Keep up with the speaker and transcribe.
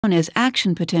known as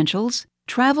action potentials,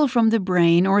 travel from the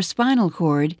brain or spinal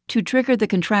cord to trigger the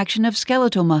contraction of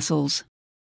skeletal muscles.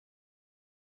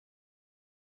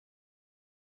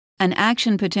 An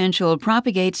action potential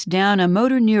propagates down a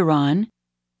motor neuron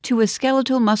to a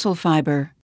skeletal muscle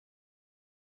fiber.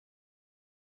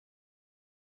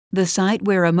 The site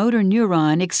where a motor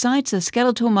neuron excites a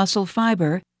skeletal muscle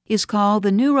fiber is called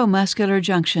the neuromuscular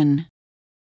junction.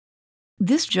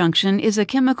 This junction is a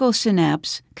chemical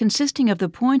synapse consisting of the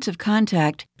points of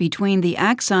contact between the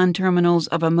axon terminals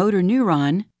of a motor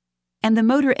neuron and the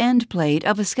motor end plate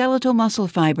of a skeletal muscle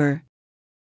fiber.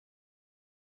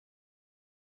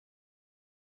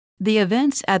 The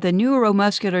events at the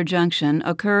neuromuscular junction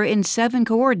occur in 7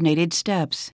 coordinated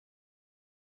steps.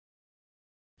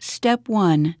 Step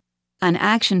 1. An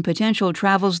action potential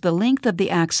travels the length of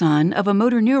the axon of a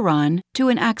motor neuron to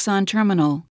an axon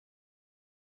terminal.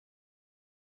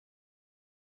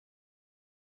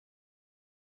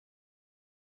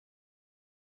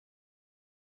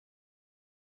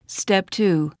 Step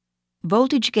 2.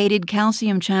 Voltage-gated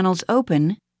calcium channels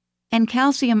open and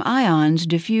calcium ions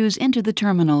diffuse into the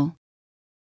terminal.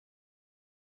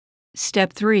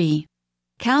 Step 3.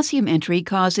 Calcium entry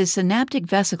causes synaptic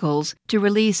vesicles to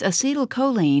release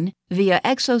acetylcholine via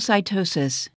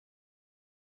exocytosis.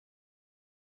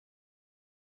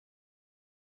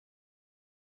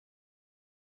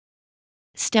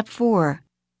 Step 4.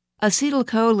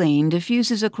 Acetylcholine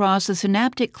diffuses across the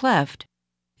synaptic cleft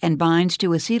and binds to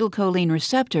acetylcholine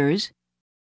receptors,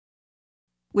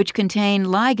 which contain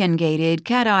ligand-gated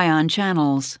cation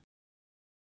channels.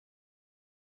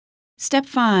 Step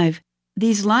 5.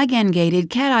 These ligand-gated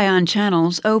cation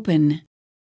channels open.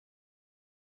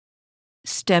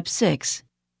 Step 6.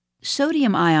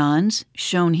 Sodium ions,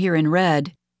 shown here in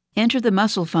red, enter the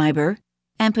muscle fiber,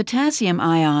 and potassium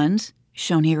ions,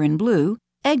 shown here in blue,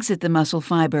 exit the muscle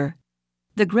fiber.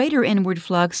 The greater inward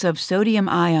flux of sodium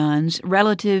ions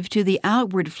relative to the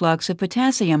outward flux of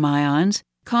potassium ions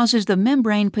causes the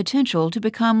membrane potential to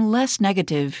become less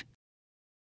negative.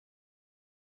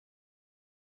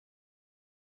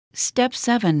 Step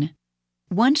 7.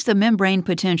 Once the membrane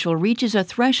potential reaches a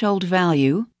threshold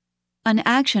value, an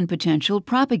action potential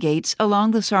propagates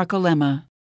along the sarcolemma.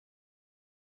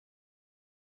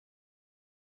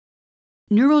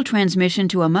 Neural transmission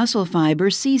to a muscle fiber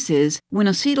ceases when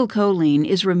acetylcholine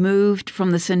is removed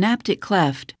from the synaptic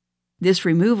cleft. This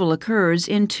removal occurs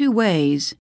in 2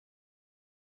 ways.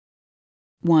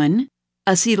 1.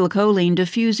 Acetylcholine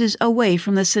diffuses away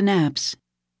from the synapse.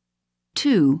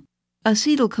 2.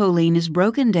 Acetylcholine is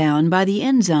broken down by the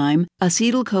enzyme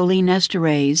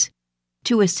acetylcholinesterase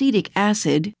to acetic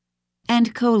acid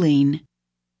and choline.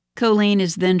 Choline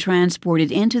is then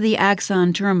transported into the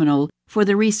axon terminal for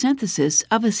the resynthesis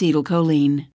of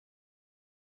acetylcholine.